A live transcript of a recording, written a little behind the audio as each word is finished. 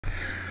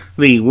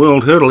The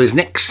World Hurdle is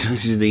next.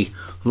 This is the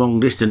long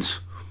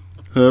distance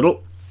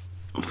hurdle,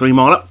 3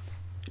 miler,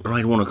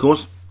 grade 1 of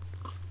course.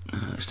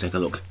 Let's take a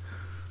look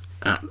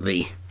at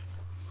the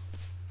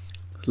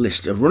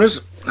list of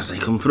runners as they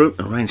come through.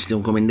 The rain's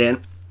still coming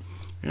down,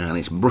 and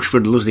it's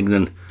Brushford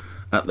Lusington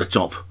at the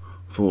top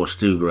for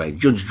Stu Gray.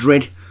 Judge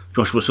Dredd,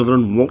 Joshua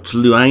Sutherland, Waltz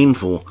Luane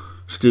for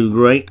Stu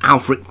Gray,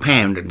 Alfred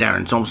Pound,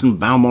 Darren Thompson,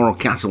 Balmoral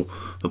Castle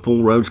for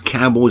Paul Rhodes,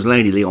 Cowboys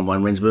Lady, Leon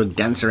van Rensburg,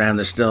 Dance Around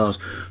the Stars,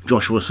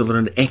 Joshua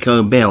Sutherland,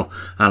 Echo Bell,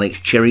 Alex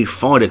Cherry,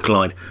 Fider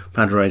Clyde,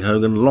 Padraig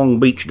Hogan, Long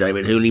Beach,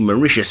 David Hooley,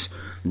 Mauritius,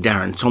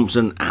 Darren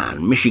Thompson,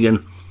 and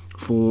Michigan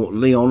for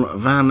Leon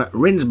van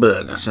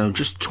Rensburg. So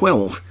just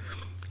 12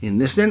 in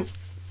this then.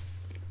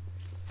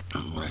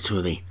 One or two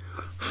of the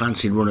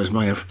fancied runners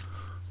may have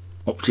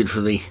opted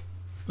for the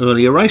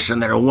earlier race,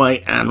 and they're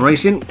away and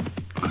racing.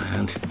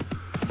 And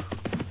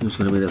who's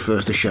going to be the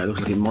first to show?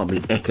 Looks like it might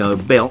be Echo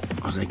Bell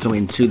as they come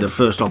into the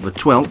first of the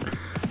 12th.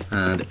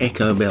 And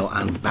Echo Bell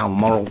and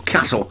Balmoral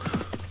Castle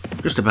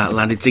just about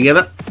landed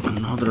together.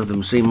 Neither of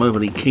them seem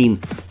overly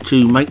keen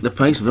to make the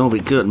pace.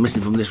 Velvet Curtain,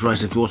 missing from this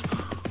race of course,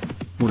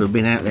 would have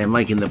been out there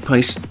making the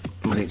pace.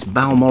 But it's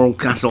Balmoral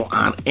Castle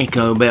and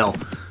Echo Bell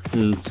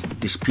who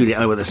dispute it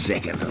over the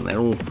second. And they're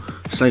all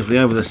safely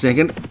over the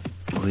second,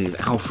 with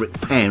Alfred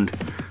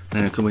Pound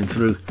now coming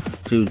through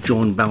to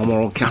join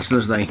Balmoral Castle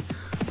as they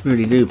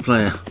really do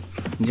play a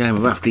game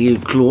of after you,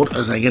 Claude,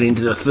 as they get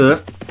into the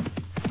third.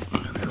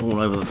 And they're all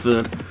over the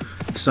third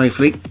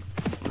safely,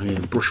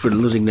 with Brushford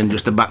Lusington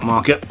just a back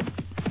marker.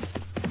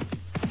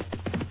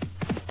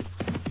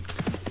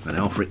 And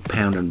Alfred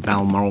Pound and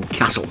Balmoral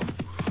Castle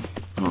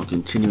are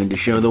continuing to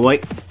show the way.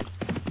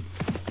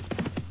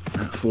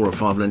 4 or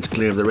 5 lengths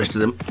clear of the rest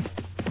of them.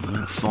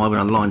 5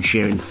 on line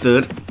share in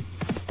third.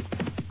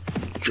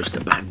 Just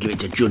about give it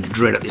to Judge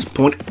Dredd at this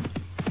point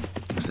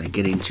as they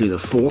get into the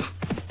fourth.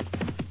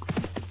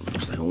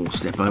 As they all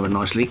step over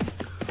nicely.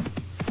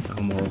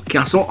 Balmoral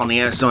Castle on the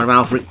outside of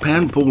Alfred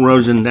Pound, Paul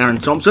Rose and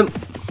Darren Thompson.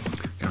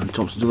 Darren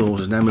Thompson's other horse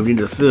has now moved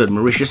into the third,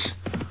 Mauritius.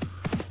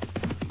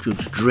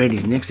 Judge Dredd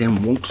is next,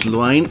 then Waltz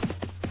Luane.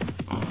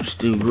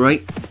 Stu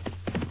Gray.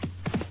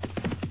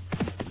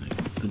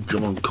 Good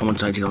job on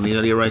commentating on the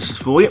earlier races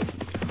for you.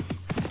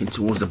 Looking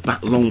towards the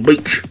back, Long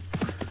Beach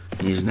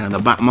is now the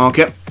back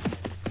marker.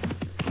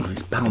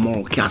 It's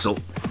Balmoral Castle.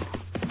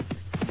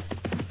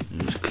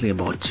 It's clear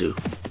by 2.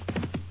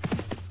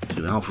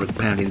 To Alfred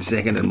Pound in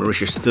second and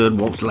Mauritius third.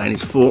 Waltz Lane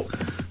is 4.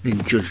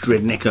 Then Judge Dredd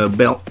and Echo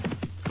Bell.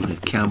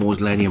 With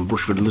Cowboys Lady and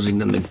Brushford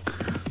Lusington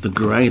the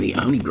grey, the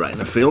only grey in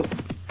the field.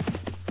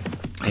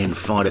 And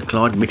Fider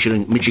Clyde.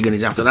 Michigan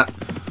is after that.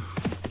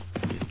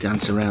 With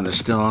Dance Around the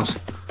Stars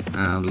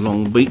and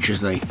Long Beach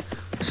as they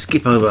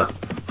skip over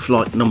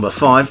flight number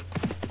 5.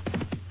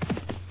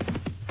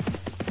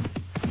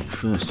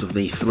 First of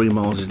the 3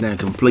 miles is now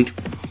complete.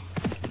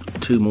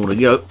 2 more to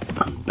go,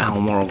 and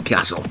Balmoral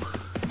Castle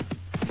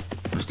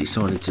has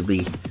decided to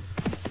be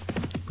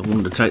the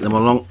one to take them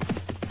along.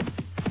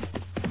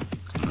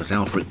 As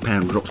Alfred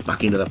Pound drops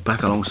back into the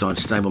pack alongside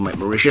stablemate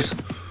Mauritius,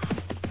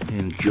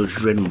 and Judge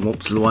Dredd and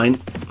Waltz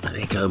Luane, and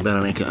Echo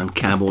Bell and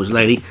Cowboys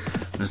Lady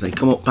as they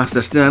come up past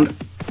the stand.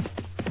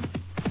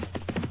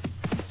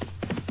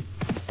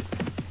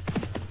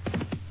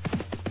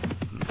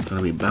 It's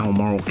going to be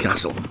Balmoral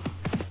Castle.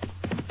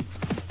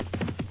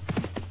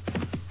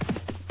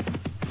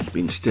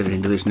 Been steadied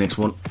into this next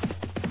one.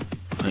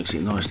 Takes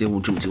it nicely.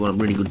 All jumped to a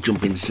really good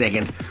jump in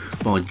second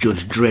by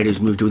Judge Dredd, who's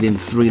moved to within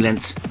 3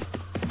 lengths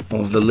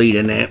of the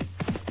leader now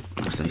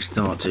as they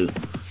start to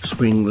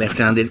swing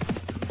left-handed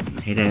and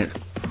head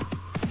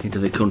out into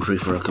the country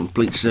for a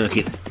complete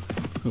circuit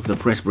of the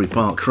Prestbury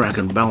Park track.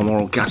 And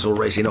Balmoral Castle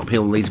racing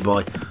uphill leads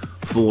by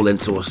 4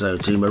 lengths or so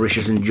to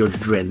Mauritius and Judge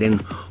Dredd.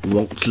 Then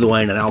Waltz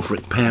Luane and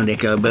Alfred Pound,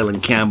 Echo Bell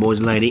and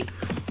Cowboys Lady.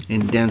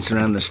 And Dance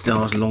Around the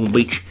Stars, Long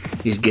Beach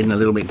is getting a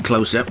little bit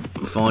closer.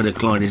 Fider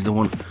Clyde is the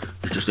one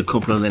who's just a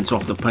couple of lengths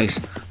off the pace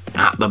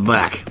at the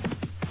back.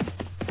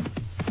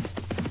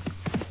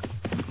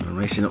 We're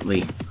racing up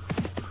the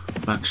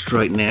back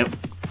straight now.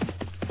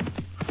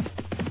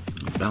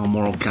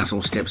 Balmoral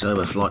Castle steps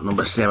over flight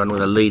number 7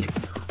 with a lead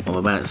of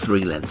about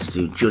 3 lengths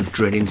to Judge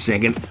Dredd in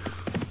second.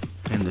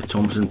 And the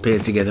Thompson pair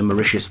together,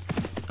 Mauritius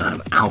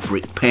and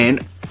Alfred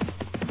Pound.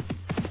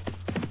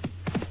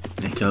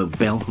 Echo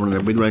Bell running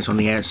a big race on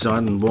the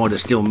outside, and wider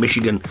still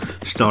Michigan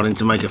starting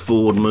to make a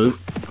forward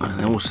move.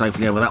 They're all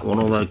safely over that one,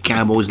 although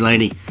Cowboys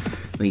Lady,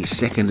 the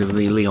second of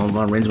the Leon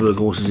van Rensburg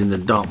horses in the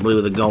dark blue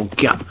with the gold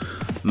cap,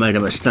 made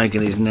a mistake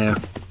and is now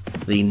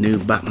the new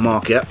back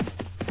marker.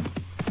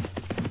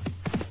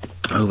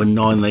 Over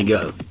 9 they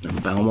go,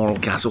 and Balmoral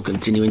Castle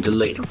continuing to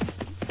lead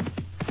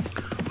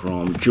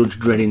from Judge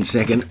Dredd in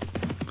second,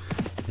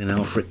 and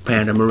Alfred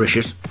Pound and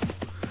Mauritius.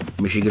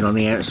 Michigan on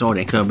the outside,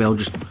 Echo Bell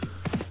just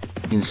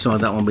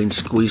inside that one, being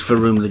squeezed for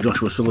room. The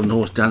Joshua Sutherland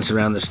horse, Dance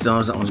Around the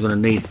Stars. That one's going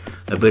to need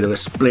a bit of a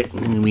split.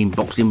 Being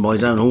boxed in by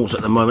his own horse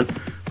at the moment.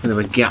 Bit of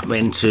a gap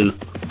then to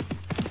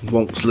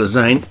Waltz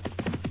Luane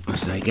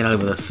as they get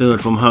over the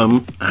third from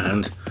home.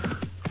 And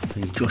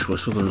The Joshua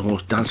Sutherland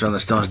horse, Dancer Around the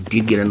Stars,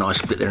 did get a nice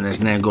split there and has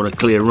now got a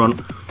clear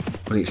run.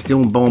 But it's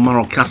still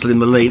Balmoral Castle in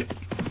the lead.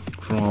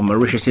 From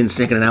Mauritius in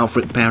second and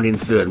Alfred Pound in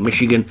third.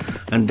 Michigan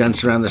and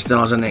Dance Around the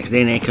Stars are next.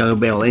 Then Echo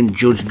Bell, then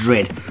Judge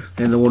Dredd.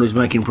 Then the one who's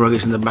making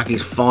progress in the back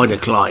is Fider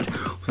Clyde.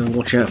 So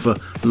watch out for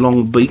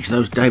Long Beach.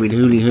 Those David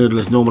Hooley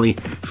hurdlers normally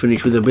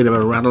finish with a bit of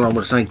a rattle. I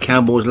would say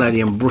Cowboys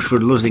Lady and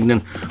Brushford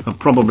Luslington are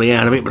probably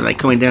out of it, but they're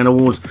coming down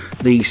towards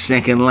the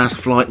second last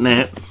flight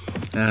now.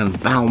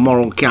 And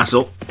Balmoral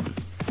Castle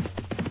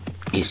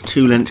is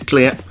 2 lengths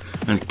clear.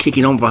 And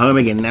kicking on for home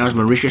again now as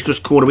Mauritius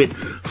just caught a bit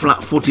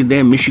flat-footed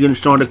there. Michigan's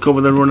trying to cover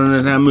the run and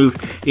has now moved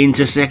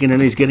into second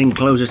and is getting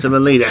closest to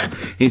the leader.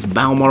 It's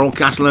Balmoral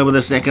Castle over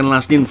the second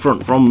last in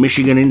front from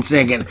Michigan in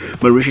second.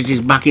 Mauritius is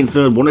back in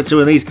third. 1 or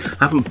 2 of these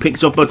haven't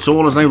picked up at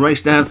all as they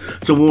race down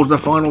towards the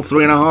final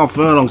 3.5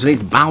 furlongs. And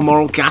it's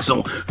Balmoral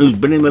Castle who's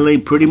been in the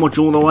lead pretty much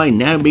all the way,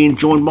 now being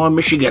joined by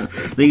Michigan.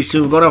 These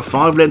two have got a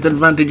 5-length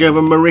advantage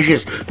over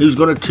Mauritius, who's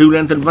got a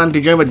 2-length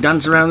advantage over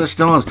Dance Around the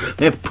Stars.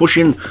 They're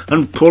pushing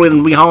and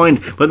pulling behind,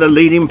 but the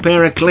leading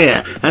pair are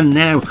clear. And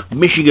now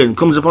Michigan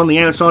comes up on the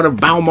outside of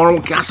Balmoral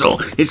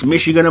Castle. It's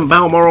Michigan and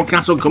Balmoral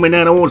Castle coming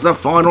down towards the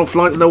final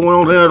flight of the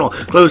World Hurdle.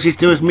 Closest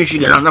to us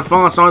Michigan. On the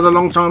far side, the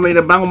long-time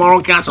leader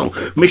Balmoral Castle.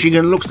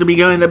 Michigan looks to be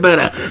going the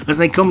better as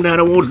they come down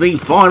towards the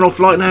final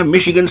flight now.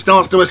 Michigan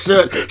starts to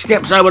assert,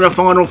 steps over the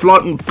final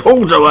flight and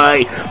pulls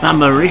away. And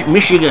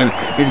Michigan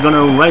is going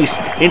to race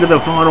into the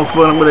final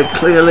furlong with a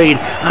clear lead.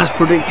 As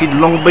predicted,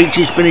 Long Beach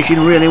is finishing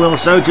really well.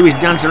 So too is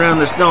Dance Around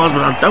the Stars,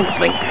 but I don't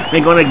think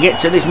they're going to get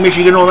to this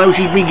Michigan, although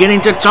she's beginning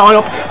to tie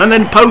up. And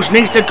then Post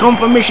needs to come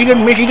for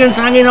Michigan. Michigan's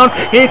hanging on.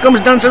 Here comes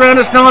Dance Around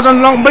the Stars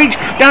and Long Beach.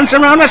 Dance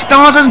Around the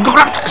Stars has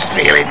got up to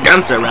steal it.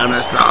 Dance Around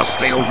the Stars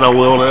steals the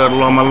World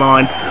Hurdle on the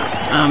line.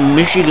 And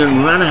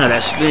Michigan ran out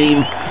of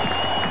steam.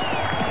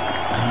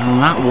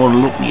 And that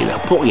one, look, you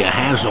put your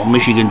house on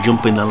Michigan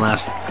jumping the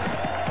last.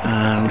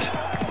 And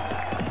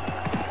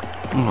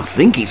I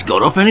think it's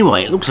got up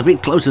anyway. It looks a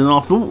bit closer than I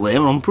thought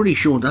there. I'm pretty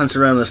sure Dance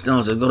Around the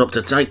Stars have got up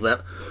to take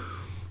that.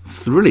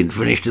 Thrilling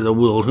finish to the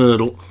World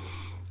Hurdle.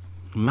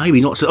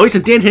 Maybe not so. Oh, it's a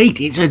dead heat.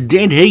 It's a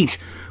dead heat.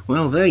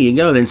 Well, there you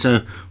go then.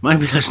 So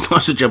maybe that's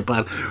not such a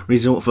bad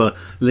result for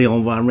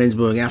Leon van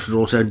Rensburg after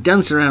all. So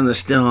Dance Around the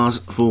Stars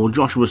for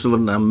Joshua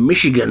Sutherland and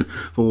Michigan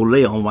for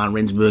Leon van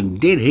Rensburg.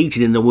 Dead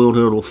heated in the World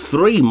Hurdle.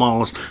 3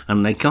 miles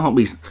and they can't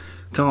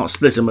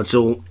split them at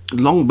all.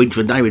 Long Beach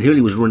for David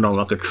Hooley was running on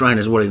like a train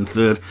as well in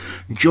third.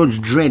 Judge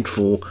Dredd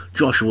for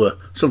Joshua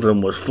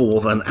Sutherland was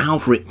 4th, and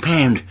Alfred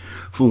Pound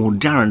for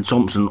Darren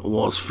Thompson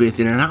was 5th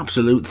in an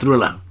absolute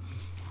thriller.